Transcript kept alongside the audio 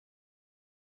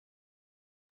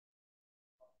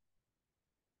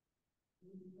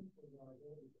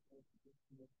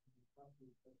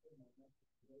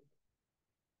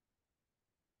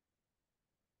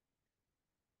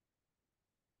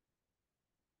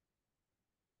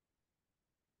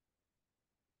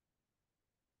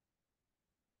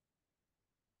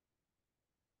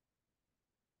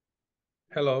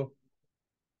Hello.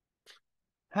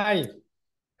 Hi.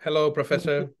 Hello,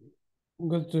 Professor.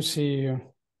 Good to see you.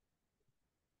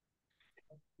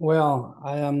 Well,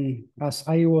 as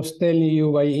I was telling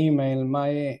you by email,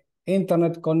 my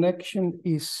internet connection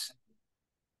is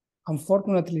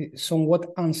unfortunately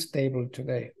somewhat unstable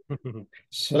today.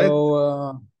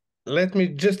 So let me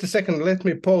just a second. Let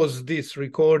me pause this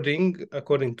recording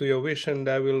according to your wish, and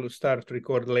I will start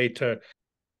record later.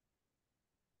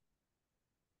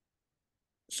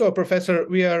 So, Professor,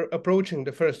 we are approaching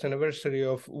the first anniversary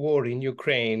of war in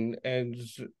Ukraine, and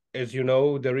as you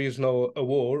know, there is no a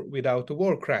war without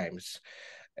war crimes.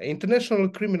 International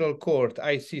Criminal Court,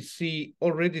 ICC,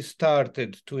 already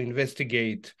started to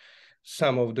investigate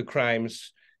some of the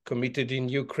crimes committed in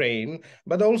Ukraine,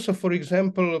 but also, for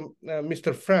example,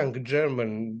 Mr. Frank,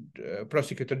 German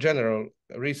Prosecutor General,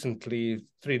 recently,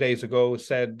 3 days ago,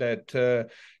 said that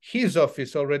his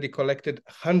office already collected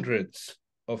hundreds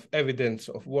of evidence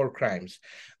of war crimes.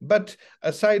 But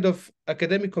aside of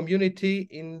academic community,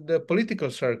 in the political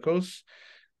circles,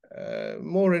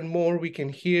 more and more we can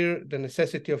hear the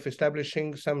necessity of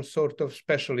establishing some sort of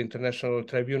special international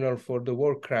tribunal for the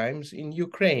war crimes in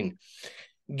Ukraine.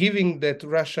 Given that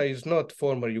Russia is not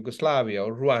former Yugoslavia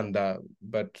or Rwanda,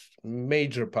 but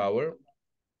major power,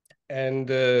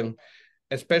 and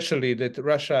especially that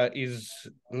Russia is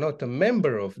not a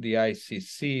member of the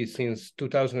ICC since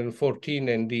 2014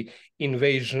 and the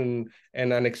invasion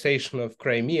and annexation of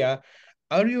Crimea,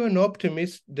 are you an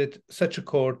optimist that such a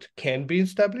court can be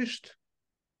established?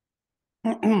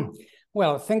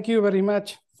 well, thank you very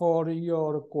much for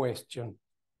your question.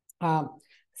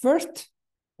 First,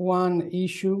 one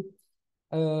issue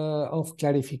of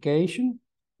clarification,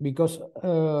 because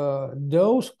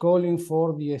those calling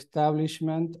for the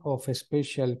establishment of a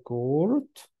special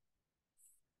court,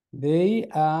 they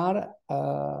are,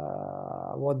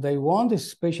 what they want is a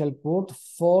special court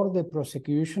for the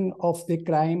prosecution of the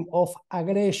crime of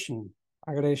aggression,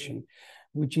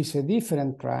 which is a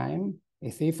different crime.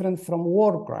 It's different from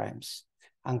war crimes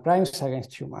and crimes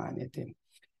against humanity.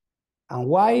 And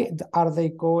why are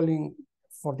they calling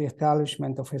for the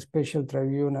establishment of a special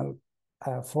tribunal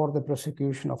for the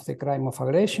prosecution of the crime of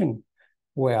aggression?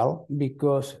 Well,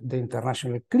 because the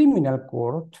International Criminal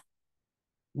Court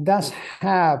does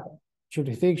have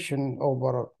jurisdiction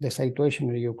over the situation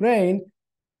in Ukraine,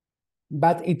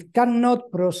 but it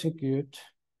cannot prosecute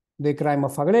the crime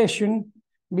of aggression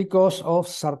because of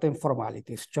certain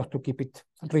formalities, just to keep it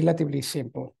relatively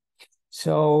simple.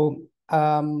 So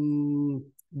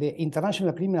the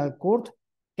International Criminal Court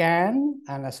can,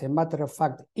 and as a matter of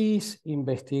fact, is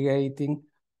investigating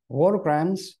war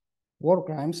crimes,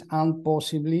 and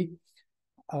possibly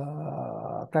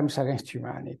crimes against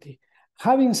humanity.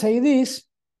 Having said this,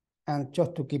 and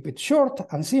just to keep it short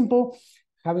and simple,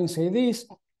 having said this,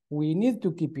 we need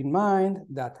to keep in mind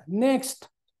that next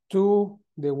to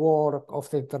the work of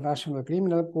the International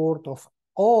Criminal Court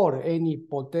or any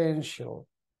potential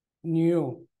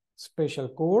new special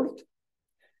court,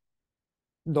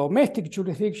 domestic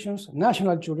jurisdictions,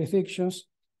 national jurisdictions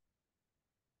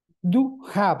do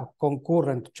have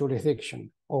concurrent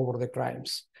jurisdiction over the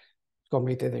crimes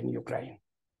committed in Ukraine.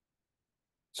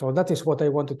 So that is what I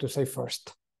wanted to say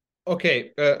first.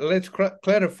 Okay, let's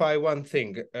clarify one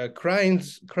thing.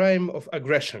 Crime of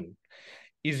aggression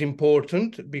is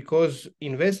important because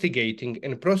investigating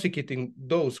and prosecuting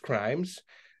those crimes,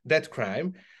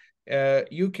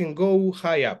 you can go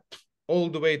high up, all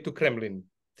the way to Kremlin,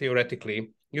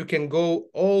 theoretically. You can go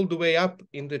all the way up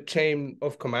in the chain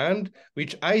of command,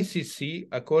 which ICC,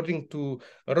 according to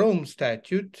Rome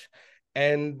Statute,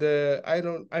 and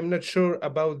I'm not sure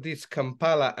about these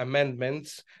Kampala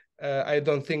amendments. I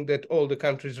don't think that all the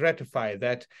countries ratify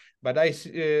that, but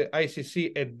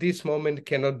ICC at this moment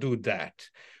cannot do that.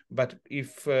 But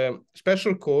if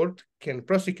special court can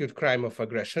prosecute crime of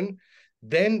aggression,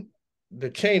 then the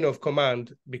chain of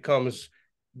command becomes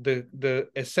the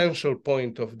essential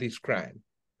point of this crime.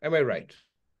 Am I right?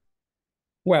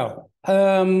 Well,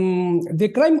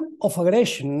 the crime of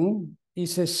aggression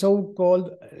is a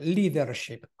so-called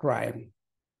leadership crime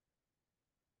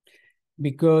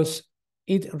because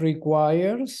it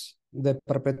requires the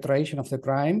perpetration of the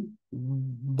crime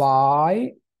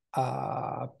by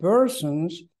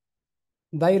persons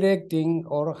directing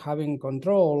or having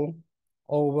control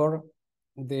over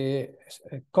the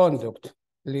conduct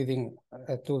leading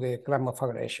to the crime of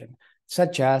aggression.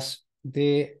 such as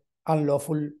the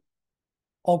unlawful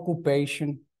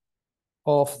occupation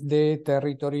of the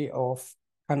territory of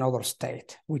another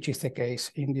state, which is the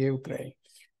case in the Ukraine.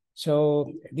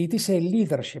 So it is a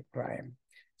leadership crime.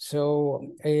 So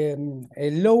a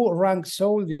low-rank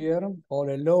soldier or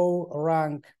a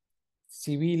low-rank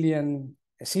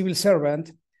civil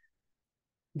servant,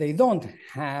 they don't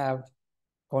have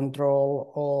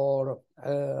control or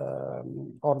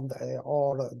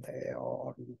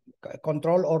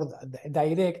control or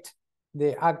direct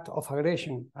the act of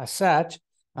aggression as such,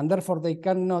 and therefore they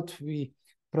cannot be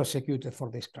prosecuted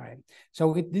for this crime.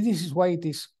 So this is why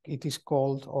it is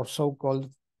called, or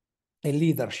so-called, a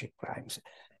leadership crimes.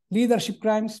 Leadership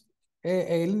crimes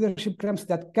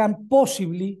that can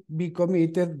possibly be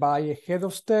committed by a head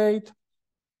of state,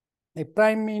 a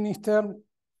prime minister,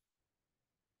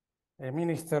 a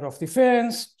minister of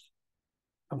defense,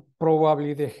 and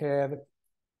probably the head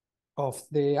of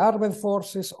the armed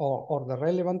forces or the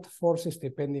relevant forces,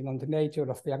 depending on the nature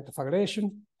of the act of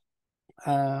aggression.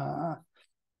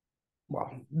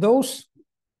 Well, those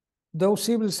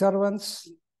civil servants,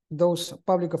 those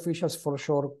public officials for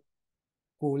sure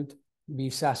could be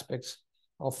suspects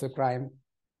of the crime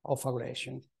of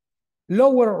aggression.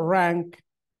 Lower rank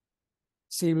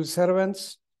civil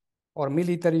servants or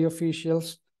military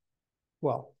officials,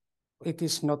 well, it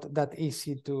is not that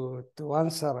easy to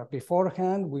answer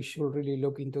beforehand. We should really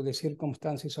look into the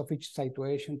circumstances of each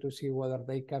situation to see whether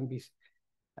they can be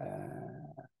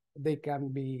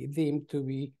deemed to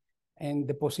be in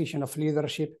the position of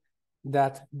leadership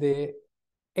that the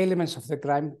elements of the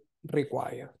crime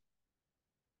require.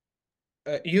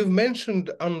 You've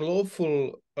mentioned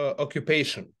unlawful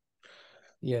occupation.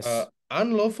 Yes.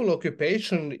 Unlawful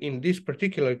occupation in this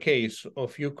particular case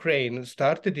of Ukraine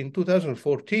started in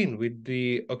 2014 with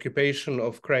the occupation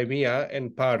of Crimea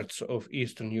and parts of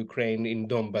eastern Ukraine in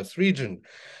Donbas region.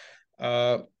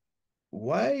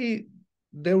 Why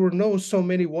there were no so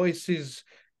many voices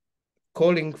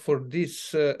calling for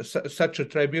this such a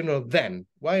tribunal then?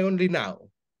 Why only now?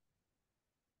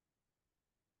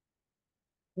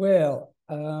 Well,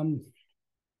 the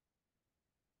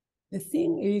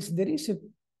thing is,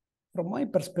 from my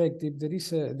perspective, there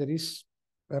is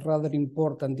a rather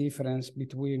important difference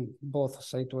between both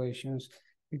situations,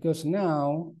 because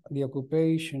now the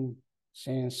occupation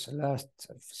since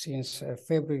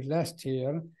February last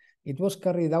year, it was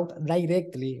carried out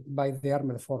directly by the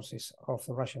armed forces of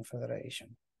the Russian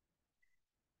Federation.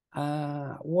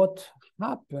 What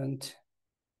happened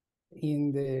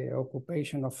in the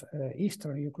occupation of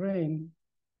eastern Ukraine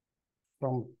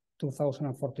from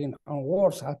 2014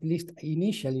 onwards, at least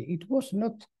initially, it was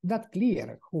not that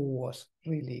clear who was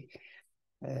really,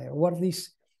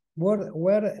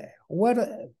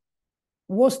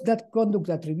 was that conduct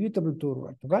attributable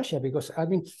to Russia? Because, I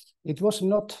mean, it was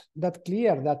not that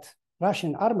clear that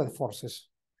Russian armed forces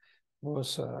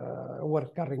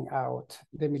were carrying out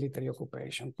the military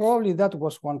occupation. Probably that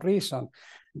was one reason.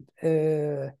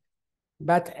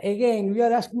 But again, you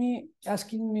are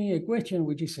asking me a question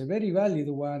which is a very valid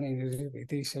one, and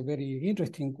it is a very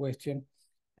interesting question.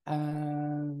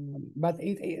 But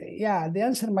the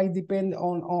answer might depend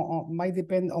on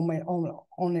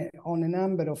a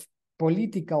number of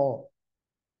political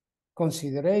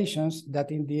considerations that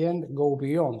in the end go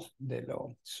beyond the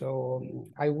law. So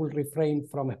I will refrain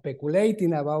from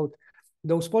speculating about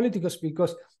those politicals,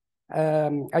 because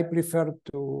I prefer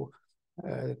to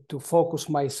focus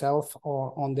myself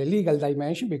on the legal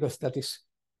dimension, because that is,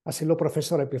 as a law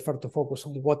professor, I prefer to focus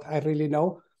on what I really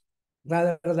know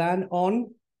rather than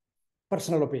on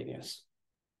personal opinions.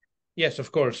 Yes,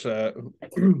 of course. Are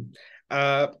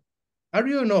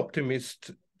you an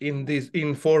optimist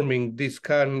in forming this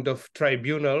kind of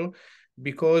tribunal?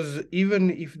 Because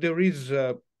even if there is,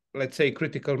 let's say,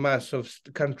 critical mass of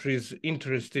countries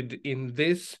interested in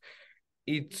this,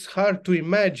 it's hard to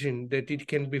imagine that it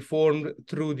can be formed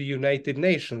through the United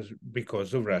Nations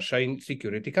because of Russia in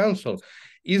Security Council.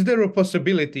 Is there a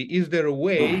possibility, is there a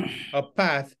way, a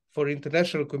path for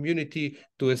international community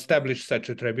to establish such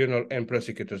a tribunal and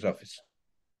prosecutor's office?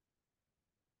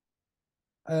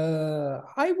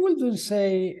 I wouldn't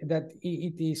say that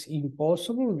it is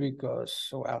impossible, because,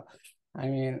 well, I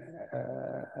mean,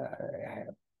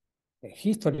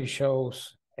 history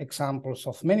shows examples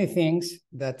of many things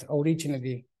that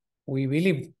originally we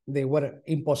believed they were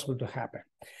impossible to happen.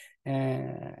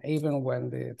 Even when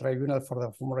the Tribunal for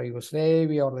the former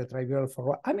Yugoslavia or the Tribunal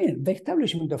for, I mean, the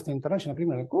establishment of the International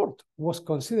Criminal Court was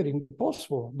considered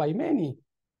impossible by many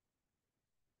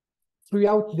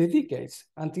throughout the decades,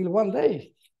 until one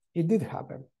day it did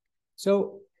happen.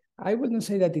 So I wouldn't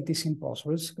say that it is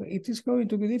impossible. It is going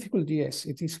to be difficult. Yes,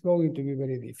 it is going to be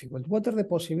very difficult. What are the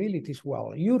possibilities?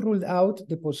 Well, you ruled out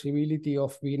the possibility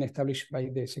of being established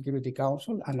by the Security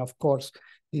Council. And of course,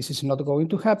 this is not going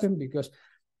to happen because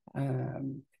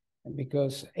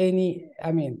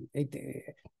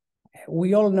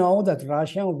we all know that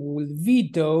Russia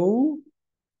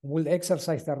will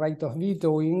exercise the right of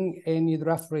vetoing any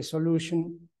draft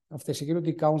resolution of the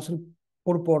Security Council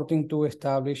purporting to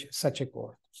establish such a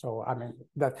court. So I mean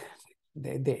that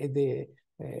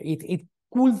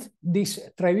this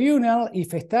tribunal,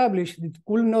 if established, it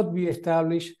could not be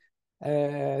established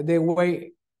the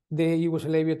way the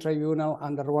Yugoslavia tribunal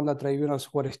and the Rwanda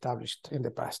tribunals were established in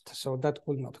the past. So that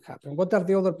could not happen. What are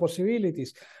the other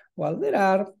possibilities? Well, there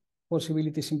are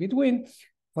possibilities in between.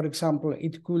 For example,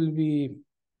 it could be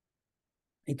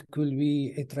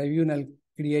a tribunal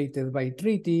created by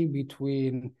treaty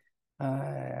between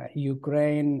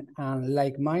Ukraine and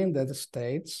like-minded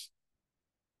states.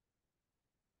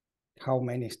 How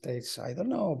many states? I don't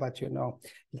know, but you know,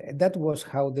 that was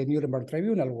how the Nuremberg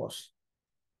Tribunal was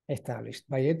established,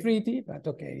 by a treaty. But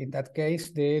okay, in that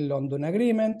case, the London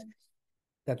Agreement,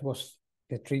 that was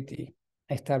the treaty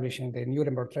establishing the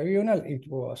Nuremberg Tribunal, it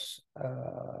was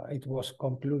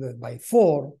concluded by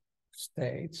 4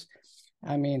 states.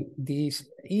 I mean, if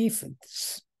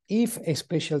a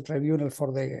special tribunal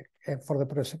for the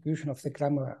prosecution of the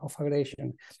crime of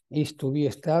aggression is to be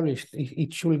established,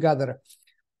 it should gather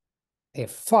a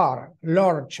far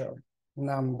larger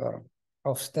number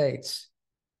of states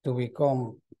to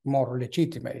become more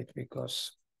legitimate,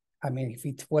 because, I mean, if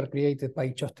it were created by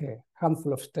just a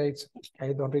handful of states,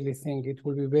 I don't really think it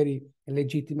will be very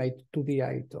legitimate to the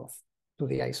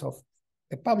eyes of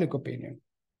the public opinion.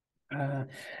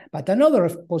 But another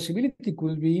possibility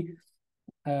could be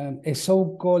a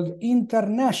so-called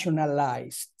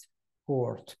internationalized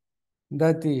court.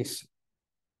 That is,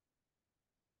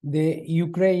 the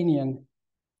Ukrainian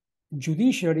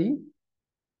judiciary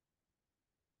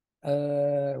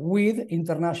with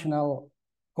international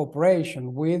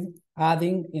cooperation, with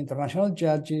adding international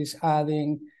judges,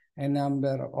 adding a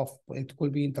number of, it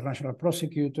could be international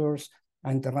prosecutors,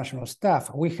 international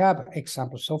staff. We have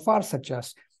examples so far, such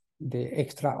as the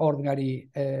extraordinary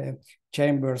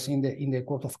chambers in the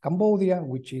Court of Cambodia,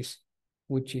 which is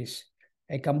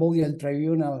a Cambodian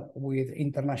tribunal with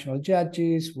international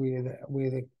judges, with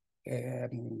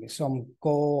some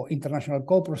international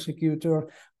co-prosecutor,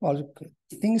 well,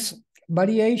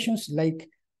 variations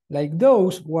like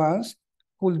those ones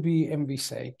could be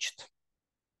envisaged.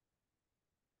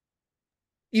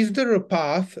 Is there a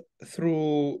path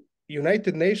through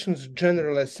United Nations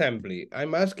General Assembly?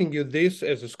 I'm asking you this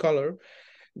as a scholar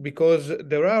because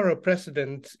there are a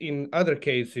precedent in other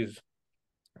cases.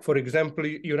 For example,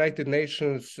 United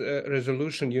Nations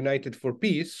resolution United for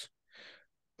Peace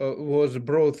was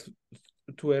brought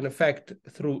to an effect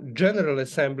through General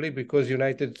Assembly because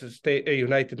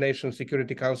United Nations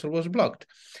Security Council was blocked.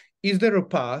 Is there a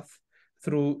path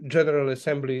through General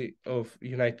Assembly of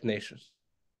United Nations?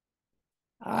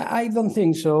 I don't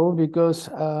think so, because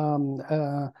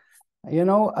you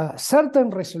know, certain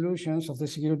resolutions of the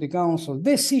Security Council,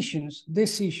 decisions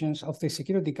of the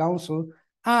Security Council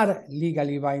are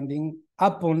legally binding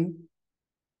upon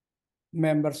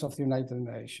members of the United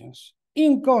Nations.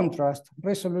 In contrast,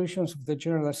 resolutions of the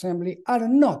General Assembly are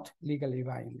not legally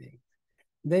binding.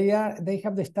 They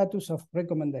have the status of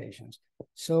recommendations.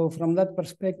 So from that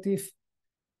perspective,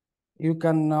 you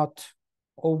cannot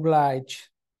oblige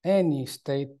any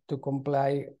state to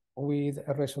comply with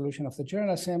a resolution of the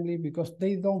General Assembly because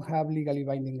they don't have legally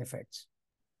binding effects.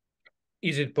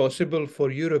 Is it possible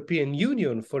for European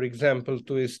Union, for example,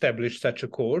 to establish such a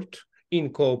court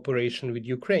in cooperation with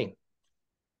Ukraine?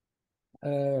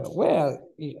 Well,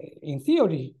 in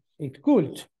theory, it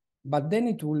could, but then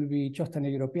it will be just an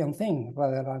European thing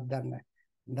rather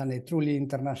than a truly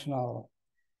international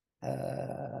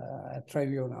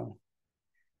tribunal.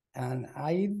 And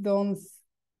I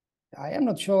am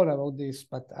not sure about this,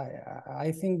 but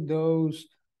I think those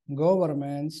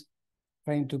governments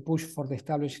trying to push for the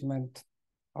establishment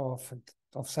of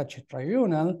such a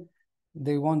tribunal,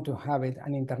 they want to have it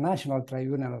an international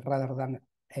tribunal rather than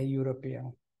a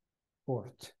European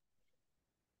court.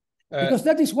 Because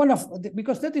that is one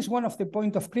of the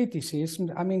point of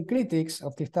criticism. I mean, critics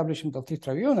of the establishment of this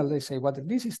tribunal, they say, well,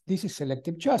 this is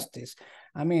selective justice.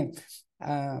 I mean,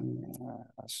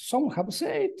 some have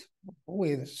said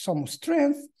with some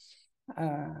strength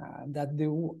that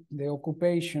the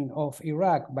occupation of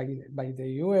Iraq by the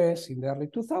US in the early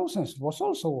 2000s was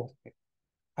also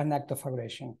an act of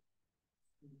aggression.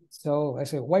 So I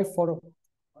say, why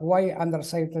under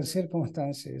certain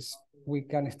circumstances we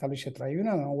can establish a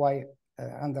tribunal and why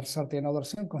under certain other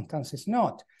circumstances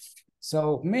not.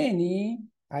 So many,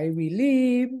 I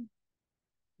believe,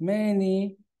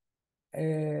 many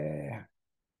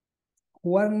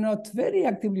who are not very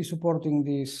actively supporting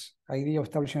this idea of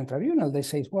establishing a tribunal, they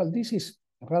say, well, this is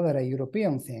rather a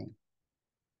European thing.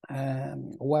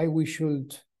 Why we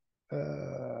should,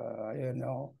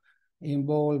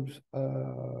 involve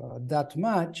that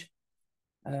much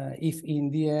if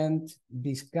in the end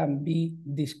this could be,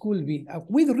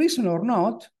 with reason or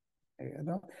not,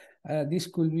 this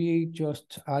could be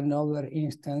just another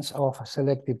instance of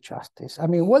selective justice. I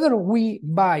mean, whether we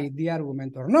buy the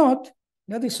argument or not,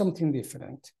 that is something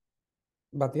different.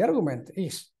 But the argument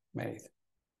is made.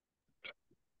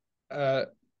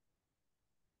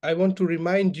 I want to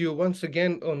remind you once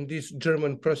again on this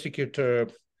German prosecutor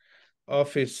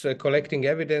office collecting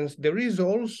evidence. There is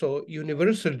also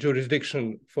universal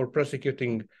jurisdiction for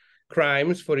prosecuting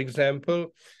crimes. For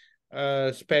example,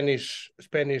 Spanish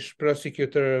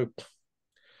prosecutor.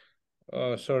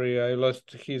 Oh, sorry, I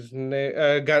lost his name.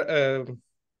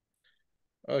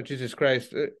 Oh, Jesus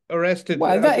Christ! Arrested.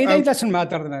 Well, it doesn't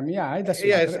matter then. Yeah, it doesn't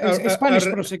matter. It's Spanish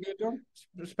prosecutor.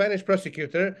 Spanish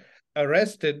prosecutor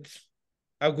arrested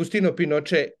Agustino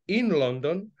Pinochet in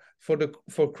London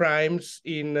for crimes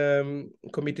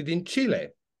committed in Chile.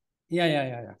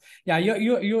 Yeah. You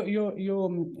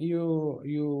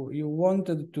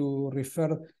wanted to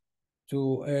refer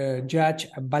to Judge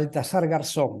Baltasar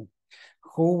Garzón,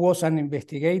 who was an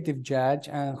investigative judge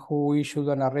and who issued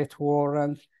an arrest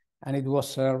warrant, and it was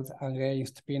served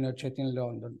against Pinochet in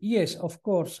London. Yes, of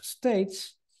course,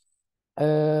 states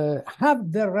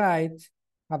have the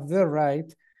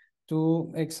right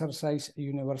to exercise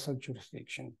universal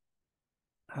jurisdiction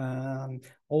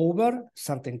over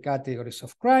certain categories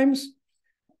of crimes,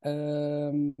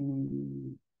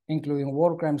 including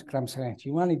war crimes, crimes against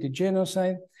humanity,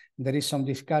 genocide. There is some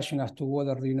discussion as to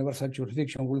whether the universal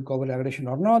jurisdiction will cover aggression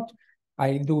or not.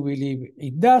 I do believe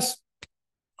it does,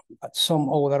 but some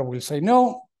other will say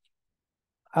no.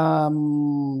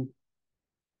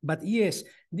 But yes,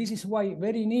 this is why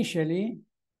very initially,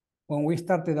 when we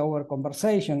started our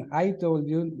conversation, I told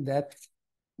you that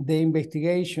the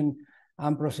investigation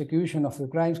and prosecution of the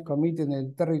crimes committed in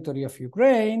the territory of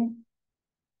Ukraine,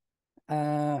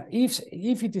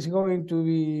 if it is going to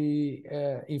be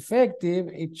effective,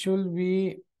 it should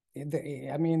be,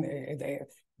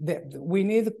 we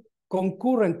need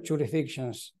concurrent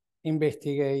jurisdictions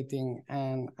investigating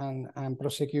and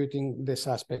prosecuting the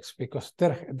suspects, because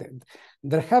there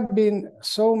have been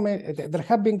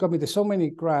committed so many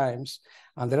crimes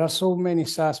and there are so many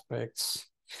suspects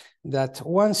that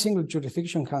one single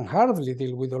jurisdiction can hardly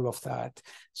deal with all of that.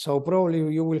 So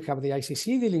probably you will have the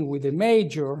ICC dealing with the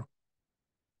major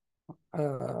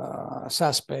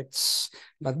suspects.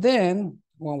 But then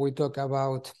when we talk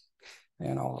about,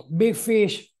 big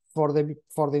fish for the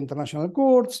international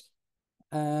courts,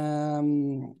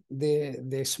 the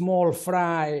small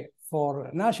fry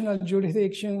for national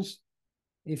jurisdictions,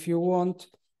 if you want,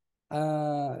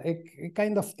 a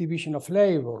kind of division of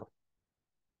labor.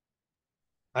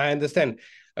 I understand.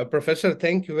 Professor,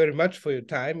 thank you very much for your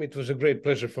time. It was a great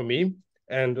pleasure for me,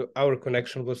 and our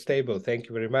connection was stable. Thank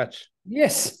you very much.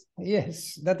 Yes,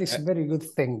 that is a very good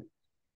thing.